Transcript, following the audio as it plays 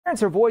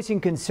Parents are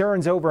voicing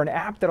concerns over an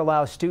app that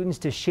allows students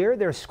to share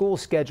their school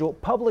schedule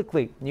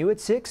publicly. New at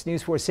 6,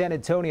 News 4 San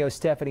Antonio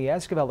Stephanie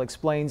Esquivel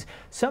explains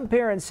some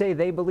parents say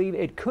they believe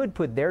it could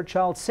put their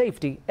child's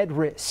safety at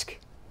risk.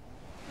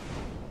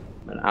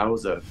 And I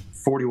was a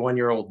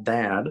 41-year-old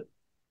dad.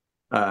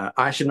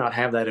 I should not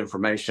have that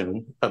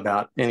information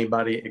about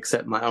anybody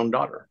except my own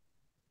daughter,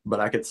 but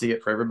I could see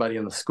it for everybody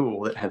in the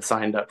school that had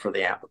signed up for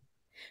the app.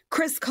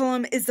 Chris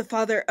Cullum is the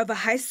father of a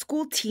high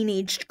school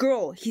teenaged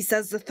girl. He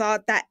says the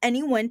thought that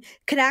anyone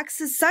could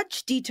access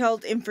such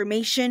detailed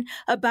information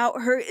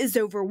about her is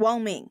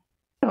overwhelming.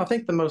 I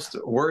think the most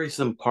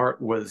worrisome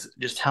part was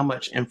just how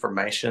much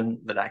information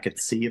that I could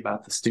see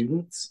about the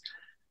students.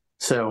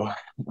 So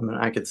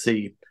I could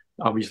see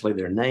obviously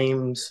their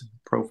names,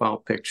 profile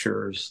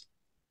pictures,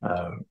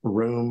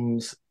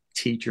 rooms,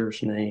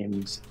 teachers'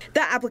 names.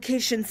 The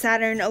application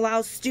Saturn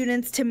allows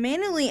students to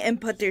manually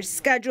input their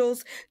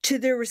schedules to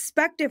their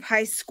respective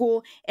high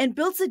school and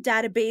builds a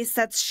database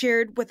that's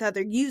shared with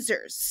other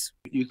users.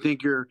 You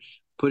think you're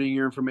putting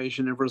your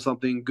information in for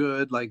something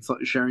good, like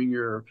sharing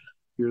your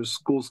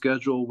school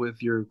schedule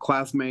with your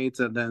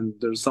classmates, and then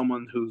there's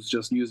someone who's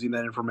just using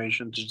that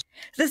information to...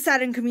 The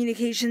Saturn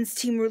communications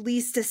team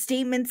released a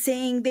statement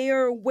saying they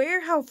are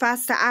aware how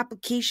fast the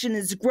application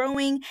is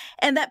growing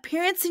and that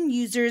parents and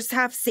users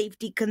have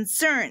safety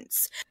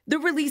concerns. The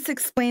release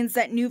explains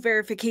that new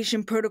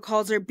verification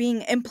protocols are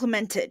being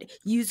implemented.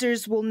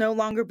 Users will no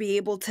longer be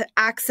able to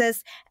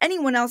access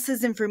anyone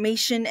else's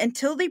information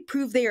until they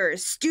prove they are a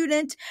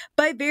student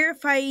by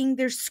verifying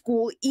their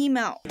school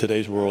email. In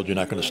today's world, you're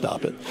not going to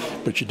stop it.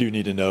 But you do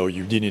need to know,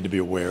 you do need to be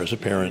aware as a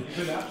parent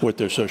what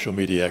their social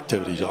media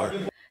activities are.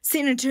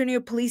 San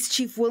Antonio Police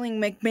Chief Willing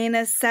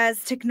McManus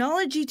says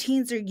technology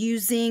teens are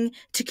using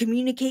to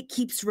communicate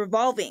keeps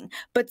revolving,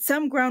 but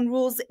some ground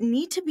rules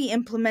need to be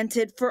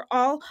implemented for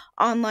all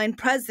online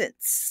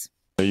presence.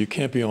 You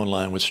can't be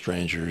online with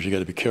strangers. You got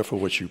to be careful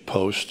what you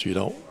post. You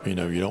don't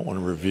want to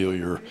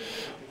reveal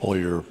all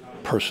your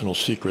personal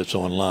secrets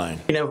online.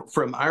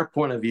 From our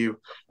point of view,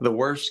 the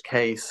worst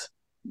case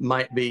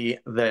might be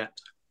that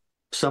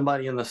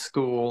somebody in the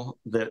school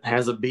that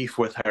has a beef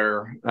with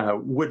her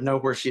would know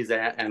where she's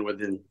at and would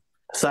then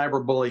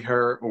cyberbully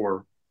her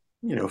or,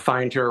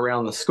 find her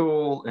around the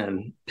school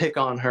and pick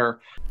on her.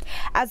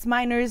 As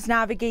minors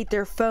navigate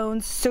their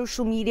phones,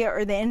 social media,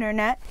 or the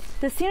internet,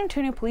 the San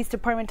Antonio Police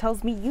Department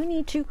tells me you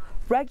need to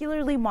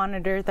regularly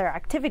monitor their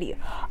activity.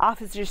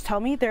 Officers tell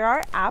me there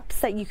are apps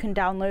that you can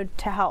download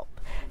to help.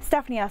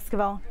 Stephanie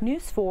Esquivel,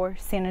 News 4,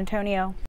 San Antonio.